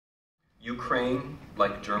Ukraine,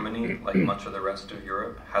 like Germany, like much of the rest of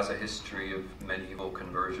Europe, has a history of medieval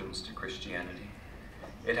conversions to Christianity.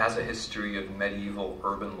 It has a history of medieval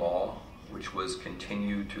urban law, which was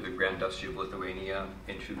continued through the Grand Duchy of Lithuania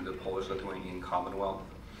into the Polish-Lithuanian Commonwealth.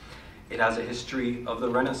 It has a history of the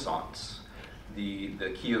Renaissance. The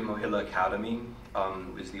Kyiv-Mohyla Academy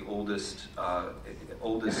is the oldest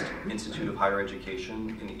institute of higher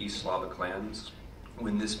education in the East Slavic lands.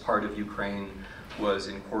 When this part of Ukraine was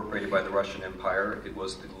incorporated by the Russian Empire, it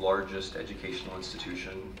was the largest educational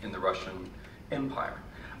institution in the Russian Empire.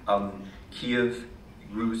 Kiev,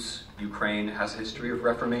 Rus, Ukraine has a history of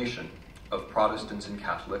Reformation, of Protestants and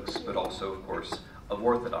Catholics, but also, of course, of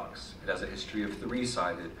Orthodox. It has a history of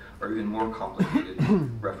three-sided, or even more complicated,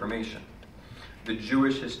 Reformation. The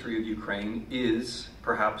Jewish history of Ukraine is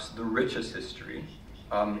perhaps the richest history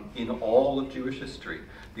in all of Jewish history.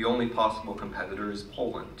 The only possible competitor is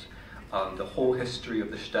Poland. The whole history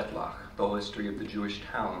of the Shtetlach, the whole history of the Jewish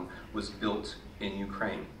town, was built in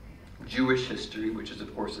Ukraine. Jewish history, which is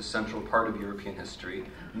of course a central part of European history,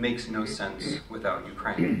 makes no sense without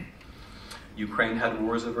Ukraine. Ukraine had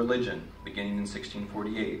wars of religion beginning in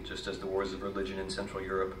 1648, just as the wars of religion in Central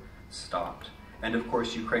Europe stopped. And of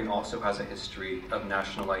course, Ukraine also has a history of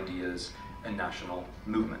national ideas and national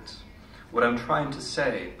movements. What I'm trying to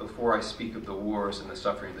say before I speak of the wars and the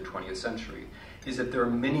suffering of the 20th century is that there are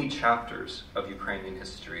many chapters of Ukrainian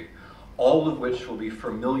history, all of which will be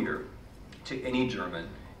familiar to any German,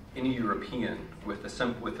 any European with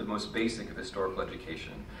the most basic of historical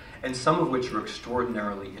education, and some of which are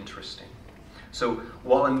extraordinarily interesting. So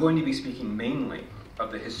while I'm going to be speaking mainly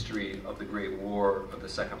of the history of the Great War, of the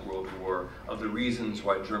Second World War, of the reasons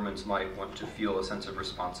why Germans might want to feel a sense of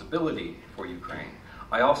responsibility for Ukraine,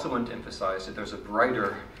 I also want to emphasize that there's a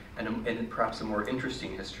brighter and perhaps a more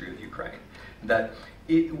interesting history of Ukraine, that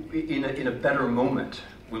in a better moment,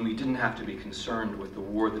 when we didn't have to be concerned with the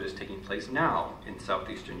war that is taking place now in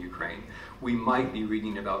southeastern Ukraine, we might be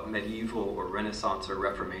reading about medieval or Renaissance or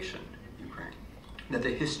Reformation Ukraine. That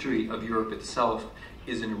the history of Europe itself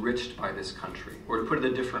is enriched by this country. Or to put it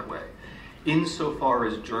a different way, insofar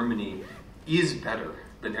as Germany is better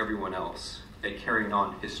than everyone else at carrying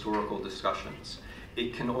on historical discussions,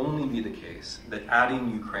 it can only be the case that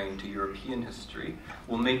adding Ukraine to European history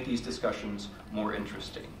will make these discussions more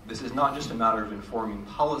interesting. This is not just a matter of informing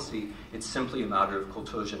policy, it's simply a matter of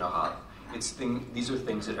culture générale. These are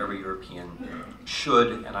things that every European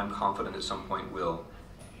should, and I'm confident at some point will,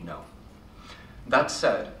 know. That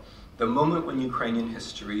said, the moment when Ukrainian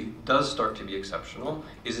history does start to be exceptional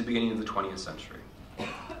is the beginning of the 20th century.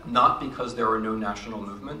 Not because there are no national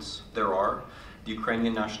movements, there are. The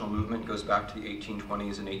Ukrainian national movement goes back to the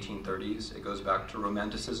 1820s and 1830s. It goes back to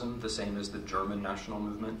Romanticism, the same as the German national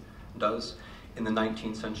movement does. In the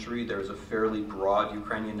 19th century, there is a fairly broad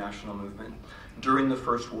Ukrainian national movement. During the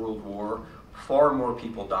First World War, far more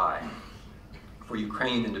people die for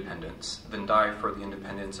Ukrainian independence than die for the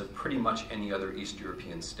independence of pretty much any other East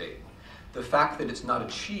European state. The fact that it's not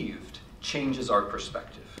achieved changes our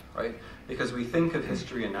perspective, right? Because we think of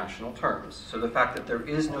history in national terms. So the fact that there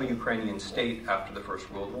is no Ukrainian state after the First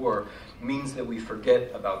World War means that we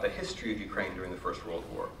forget about the history of Ukraine during the First World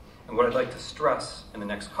War. And what I'd like to stress in the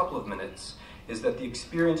next couple of minutes is that the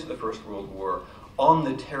experience of the First World War on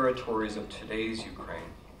the territories of today's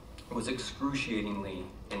Ukraine was excruciatingly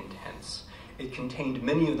intense. It contained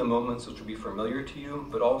many of the moments which will be familiar to you,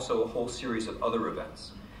 but also a whole series of other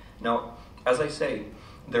events. Now, as I say,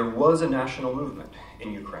 there was a national movement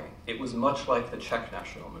in Ukraine. It was much like the Czech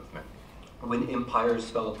national movement. When empires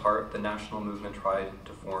fell apart, the national movement tried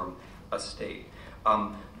to form a state.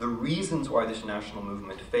 The reasons why this national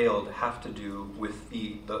movement failed have to do with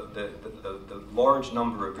the large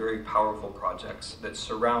number of very powerful projects that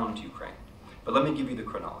surround Ukraine. But let me give you the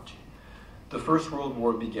chronology. The First World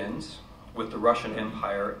War begins with the Russian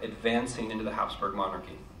Empire advancing into the Habsburg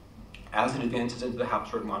monarchy. As it advances into the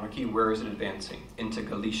Habsburg monarchy, where is it advancing? Into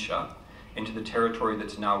Galicia, into the territory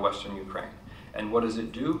that's now Western Ukraine. And what does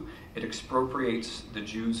it do? It expropriates the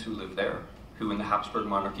Jews who live there, who in the Habsburg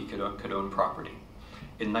monarchy could own property.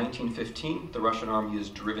 In 1915, the Russian army is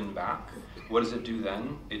driven back. What does it do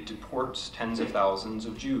then? It deports tens of thousands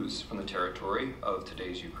of Jews from the territory of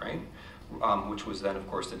today's Ukraine, which was then, of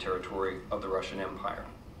course, the territory of the Russian Empire.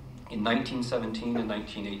 In 1917 and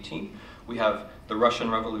 1918, we have the Russian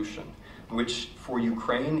Revolution, which for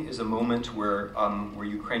Ukraine is a moment where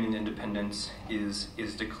Ukrainian independence is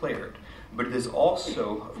declared. But it is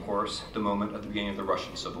also, of course, the moment of the beginning of the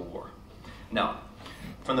Russian Civil War. Now,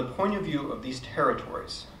 from the point of view of these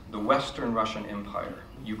territories, the Western Russian Empire,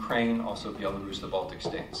 Ukraine, also Belarus, the Baltic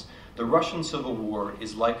states, the Russian Civil War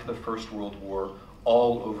is like the First World War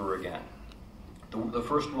all over again. The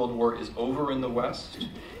First World War is over in the West.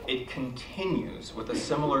 It continues with a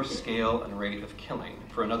similar scale and rate of killing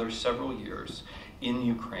for another several years in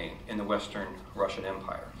Ukraine, in the Western Russian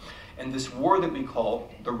Empire. And this war that we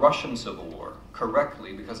call the Russian Civil War,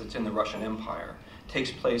 correctly because it's in the Russian Empire,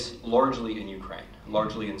 takes place largely in Ukraine,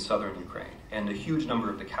 largely in southern Ukraine. And a huge number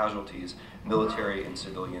of the casualties, military and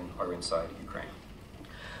civilian, are inside Ukraine.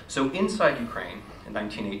 So inside Ukraine, in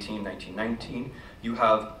 1918, 1919, you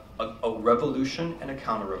have a revolution and a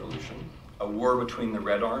counter-revolution, a war between the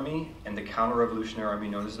Red Army and the counter-revolutionary army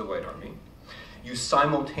known as the White Army. You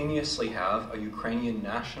simultaneously have a Ukrainian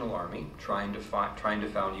national army trying to found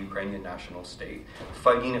a Ukrainian national state,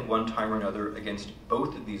 fighting at one time or another against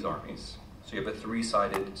both of these armies. So you have a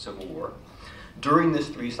three-sided civil war. During this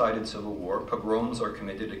three-sided civil war, pogroms are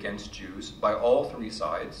committed against Jews by all three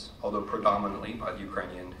sides, although predominantly by the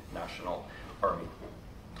Ukrainian National Army.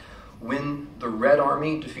 When the Red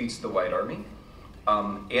Army defeats the White Army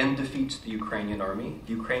and defeats the Ukrainian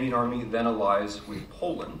Army then allies with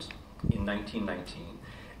Poland in 1919,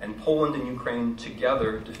 and Poland and Ukraine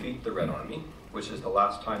together defeat the Red Army, which is the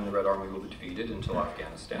last time the Red Army will be defeated until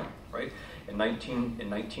Afghanistan, right? In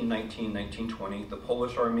 1919, 1920, the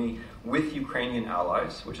Polish army, with Ukrainian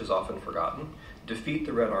allies, which is often forgotten, defeat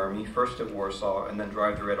the Red Army, first at Warsaw, and then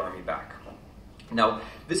drive the Red Army back. Now,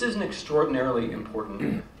 this is an extraordinarily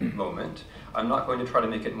important moment. I'm not going to try to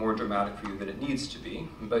make it more dramatic for you than it needs to be,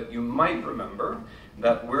 but you might remember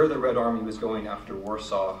that where the Red Army was going after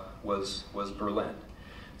Warsaw was Berlin.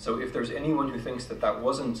 So if there's anyone who thinks that that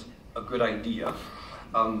wasn't a good idea,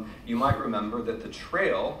 you might remember that the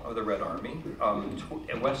trail of the Red Army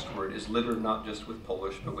westward is littered not just with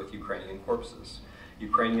Polish, but with Ukrainian corpses.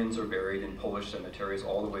 Ukrainians are buried in Polish cemeteries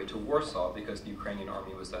all the way to Warsaw because the Ukrainian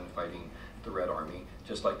army was then fighting the Red Army,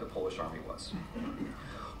 just like the Polish army was.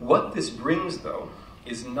 What this brings, though,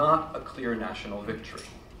 is not a clear national victory.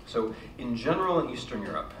 So in general in Eastern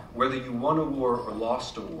Europe, whether you won a war or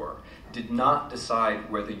lost a war did not decide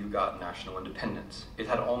whether you got national independence. It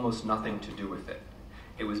had almost nothing to do with it.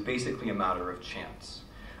 It was basically a matter of chance.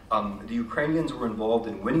 The Ukrainians were involved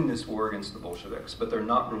in winning this war against the Bolsheviks, but they're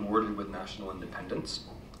not rewarded with national independence.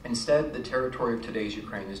 Instead, the territory of today's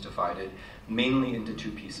Ukraine is divided mainly into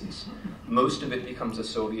two pieces. Most of it becomes a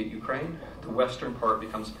Soviet Ukraine. The western part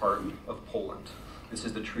becomes part of Poland. This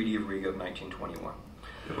is the Treaty of Riga of 1921.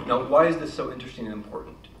 Now, why is this so interesting and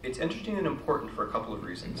important? It's interesting and important for a couple of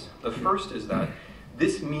reasons. The first is that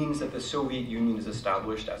this means that the Soviet Union is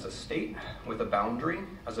established as a state with a boundary,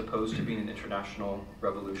 as opposed to being an international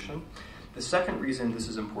revolution. The second reason this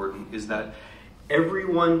is important is that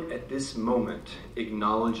everyone at this moment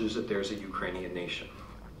acknowledges that there's a Ukrainian nation.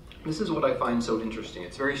 This is what I find so interesting.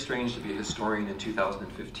 It's very strange to be a historian in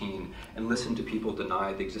 2015 and listen to people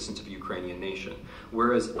deny the existence of a Ukrainian nation,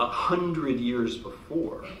 whereas 100 years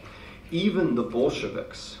before, even the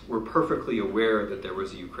Bolsheviks were perfectly aware that there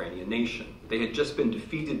was a Ukrainian nation. They had just been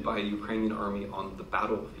defeated by a Ukrainian army on the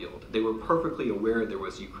battlefield. They were perfectly aware there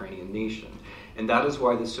was a Ukrainian nation. And that is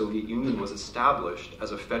why the Soviet Union was established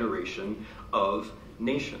as a federation of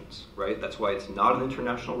nations, right? That's why it's not an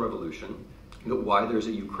international revolution, but why there's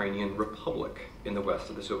a Ukrainian republic in the west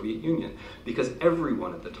of the Soviet Union. Because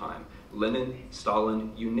everyone at the time, Lenin,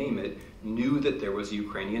 Stalin, you name it, knew that there was a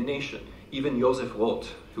Ukrainian nation. Even Joseph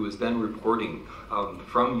Roth, who was then reporting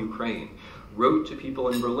from Ukraine, wrote to people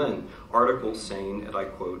in Berlin articles saying, and I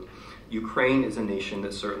quote, "Ukraine is a nation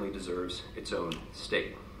that certainly deserves its own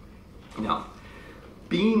state." Now,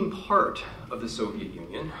 being part of the Soviet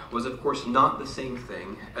Union was, of course, not the same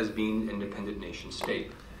thing as being an independent nation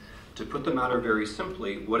state. To put the matter very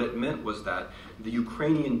simply, what it meant was that the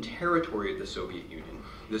Ukrainian territory of the Soviet Union,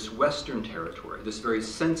 this Western territory, this very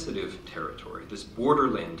sensitive territory, this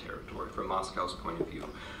borderland territory from Moscow's point of view,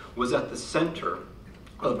 was at the center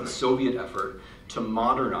of the Soviet effort to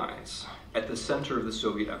modernize, at the center of the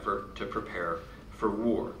Soviet effort to prepare for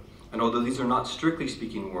war. And although these are not strictly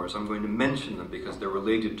speaking wars, I'm going to mention them because they're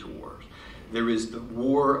related to wars. There is the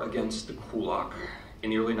war against the Kulak in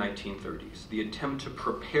the early 1930s, the attempt to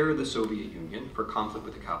prepare the Soviet Union for conflict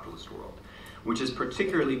with the capitalist world, which is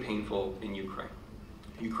particularly painful in Ukraine.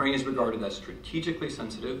 Ukraine is regarded as strategically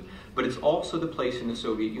sensitive, but it's also the place in the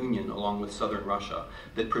Soviet Union, along with southern Russia,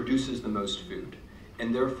 that produces the most food.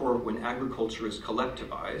 And therefore, when agriculture is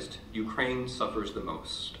collectivized, Ukraine suffers the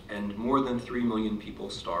most, and more than 3 million people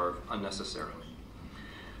starve unnecessarily.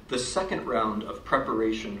 The second round of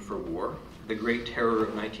preparation for war, the Great Terror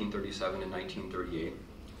of 1937 and 1938,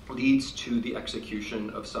 leads to the execution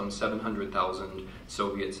of some 700,000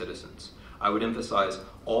 Soviet citizens. I would emphasize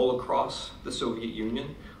all across the Soviet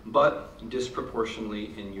Union, but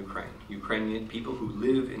disproportionately in Ukraine. Ukrainian people who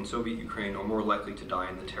live in Soviet Ukraine are more likely to die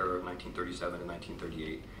in the terror of 1937 and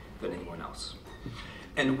 1938 than anyone else.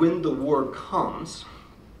 And when the war comes,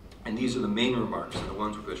 and these are the main remarks and the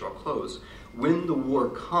ones with which I'll close, when the war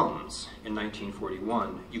comes in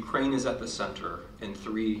 1941, Ukraine is at the center in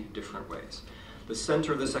three different ways. The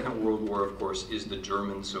center of the Second World War, of course, is the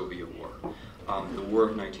German-Soviet War, the War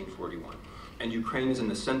of 1941. And Ukraine is in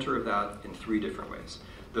the center of that in three different ways.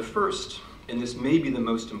 The first, and this may be the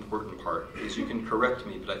most important part, is you can correct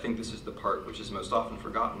me, but I think this is the part which is most often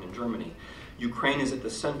forgotten in Germany. Ukraine is at the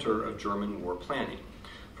center of German war planning.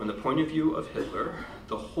 From the point of view of Hitler,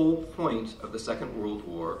 the whole point of the Second World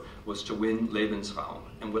War was to win Lebensraum.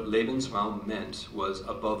 And what Lebensraum meant was,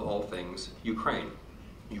 above all things, Ukraine.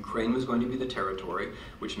 Ukraine was going to be the territory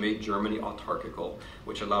which made Germany autarchical,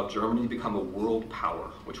 which allowed Germany to become a world power,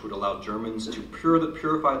 which would allow Germans to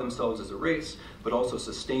purify themselves as a race, but also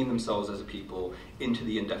sustain themselves as a people into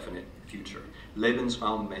the indefinite future.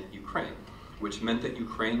 Lebensraum meant Ukraine, which meant that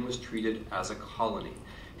Ukraine was treated as a colony.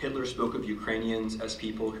 Hitler spoke of Ukrainians as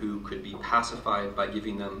people who could be pacified by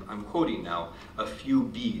giving them, I'm quoting now, a few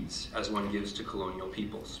beads as one gives to colonial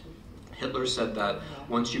peoples. Hitler said that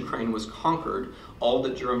once Ukraine was conquered, all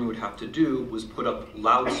that Germany would have to do was put up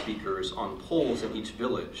loudspeakers on poles in each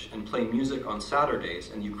village and play music on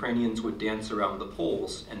Saturdays, and Ukrainians would dance around the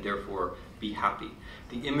poles and therefore be happy.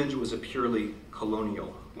 The image was a purely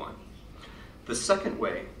colonial one. The second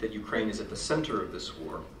way that Ukraine is at the center of this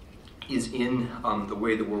war is in the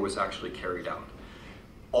way the war was actually carried out.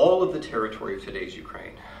 All of the territory of today's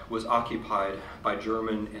Ukraine was occupied by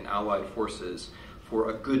German and Allied forces for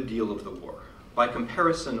a good deal of the war. By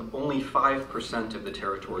comparison, only 5% of the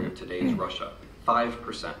territory of today's Russia,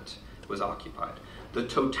 5%, was occupied. The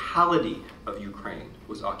totality of Ukraine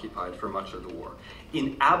was occupied for much of the war.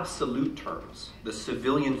 In absolute terms, the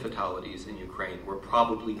civilian fatalities in Ukraine were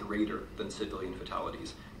probably greater than civilian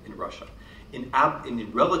fatalities in Russia.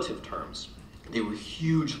 In relative terms, they were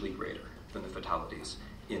hugely greater than the fatalities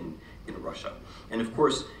in Russia. And of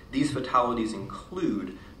course, these fatalities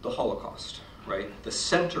include the Holocaust, right? The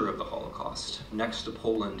center of the Holocaust, next to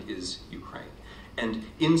Poland, is Ukraine. And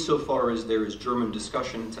insofar as there is German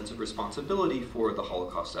discussion and sense of responsibility for the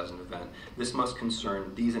Holocaust as an event, this must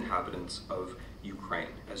concern these inhabitants of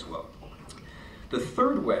Ukraine as well. The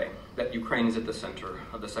third way that Ukraine is at the center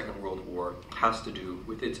of the Second World War has to do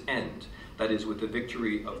with its end, that is, with the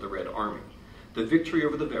victory of the Red Army. The victory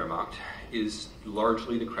over the Wehrmacht is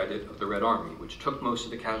largely the credit of the Red Army, which took most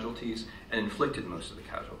of the casualties and inflicted most of the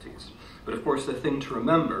casualties. But of course, the thing to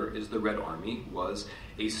remember is the Red Army was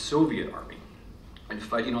a Soviet army. And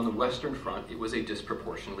fighting on the Western Front, it was a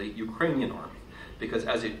disproportionately Ukrainian army, because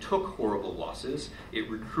as it took horrible losses, it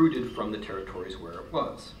recruited from the territories where it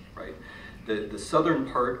was, right? The southern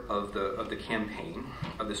part of the campaign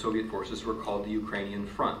of the Soviet forces were called the Ukrainian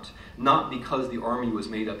Front, not because the army was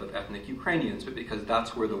made up of ethnic Ukrainians, but because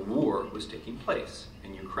that's where the war was taking place,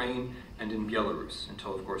 in Ukraine and in Belarus,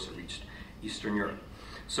 until, of course, it reached Eastern Europe.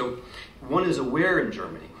 So one is aware in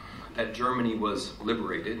Germany that Germany was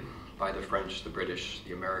liberated by the French, the British,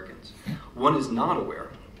 the Americans. One is not aware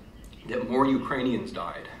that more Ukrainians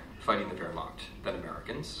died fighting the Wehrmacht than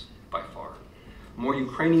Americans, by far. More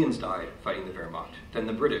Ukrainians died fighting the Wehrmacht than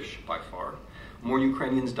the British, by far. More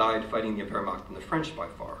Ukrainians died fighting the Wehrmacht than the French, by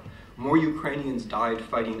far. More Ukrainians died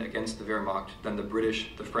fighting against the Wehrmacht than the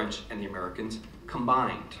British, the French, and the Americans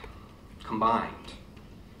combined.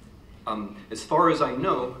 As far as I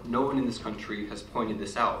know, no one in this country has pointed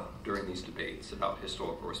this out during these debates about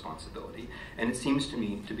historical responsibility, and it seems to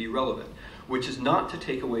me to be relevant, which is not to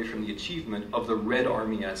take away from the achievement of the Red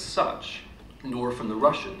Army as such, nor from the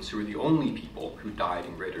Russians, who are the only people who died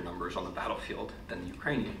in greater numbers on the battlefield than the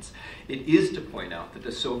Ukrainians. It is to point out that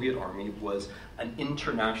the Soviet army was an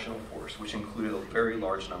international force, which included a very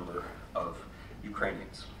large number of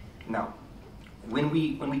Ukrainians. Now, when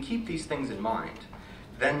we keep these things in mind,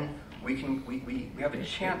 then we have a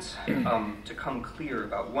chance to come clear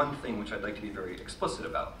about one thing which I'd like to be very explicit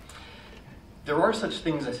about. There are such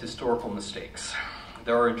things as historical mistakes.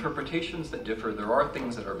 There are interpretations that differ. There are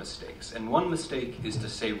things that are mistakes. And one mistake is to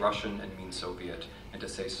say Russian and mean Soviet, and to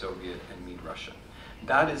say Soviet and mean Russian.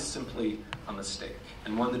 That is simply a mistake,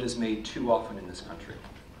 and one that is made too often in this country.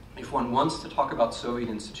 If one wants to talk about Soviet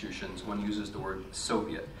institutions, one uses the word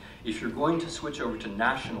Soviet. If you're going to switch over to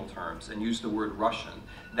national terms and use the word Russian,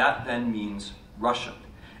 that then means Russian.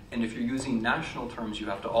 And if you're using national terms, you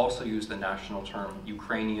have to also use the national term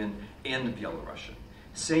Ukrainian and Belarusian.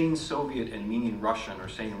 saying Soviet and meaning Russian, or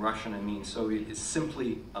saying Russian and meaning Soviet, is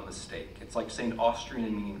simply a mistake. It's like saying Austrian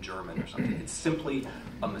and meaning German or something. It's simply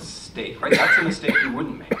a mistake, right? That's a mistake you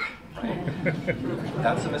wouldn't make, right?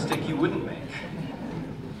 That's a mistake you wouldn't make.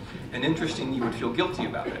 And interesting, you would feel guilty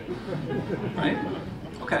about it, right?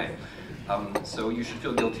 Okay, so you should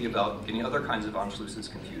feel guilty about getting other kinds of Anschlusses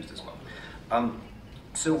confused as well.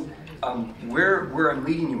 Where I'm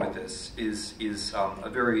leading you with this is a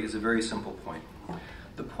very simple point.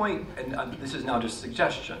 The point, and this is now just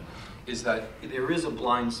suggestion, is that there is a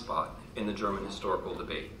blind spot in the German historical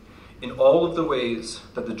debate in all of the ways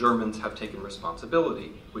that the Germans have taken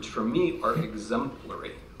responsibility, which for me are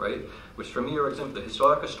exemplary, right? Which for me are exemplary. The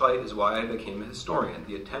Historische Streit is why I became a historian.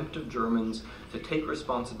 The attempt of Germans to take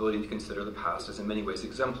responsibility and to consider the past is in many ways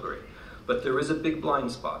exemplary. But there is a big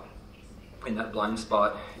blind spot, and that blind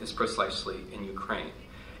spot is precisely in Ukraine.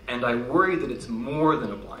 And I worry that it's more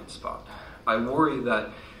than a blind spot. I worry that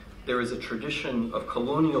there is a tradition of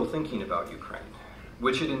colonial thinking about Ukraine,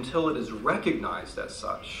 which until it is recognized as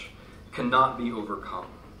such, cannot be overcome.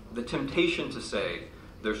 The temptation to say,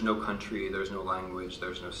 there's no country, there's no language,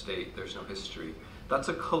 there's no state, there's no history, that's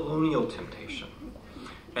a colonial temptation.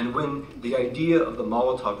 And when the idea of the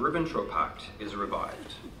Molotov-Ribbentrop Pact is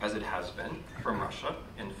revived, as it has been from Russia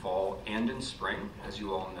in fall and in spring, as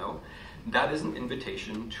you all know, that is an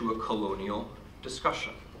invitation to a colonial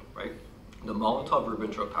discussion, right? The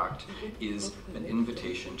Molotov-Ribbentrop Pact is an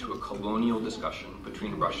invitation to a colonial discussion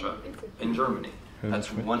between Russia and Germany.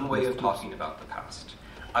 That's one way of talking about the past.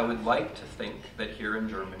 I would like to think that here in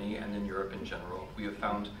Germany and in Europe in general, we have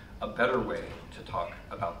found a better way to talk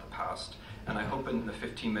about the past. And I hope in the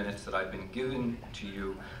 15 minutes that I've been given to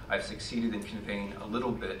you, I've succeeded in conveying a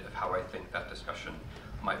little bit of how I think that discussion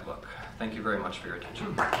might look. Thank you very much for your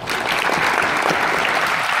attention.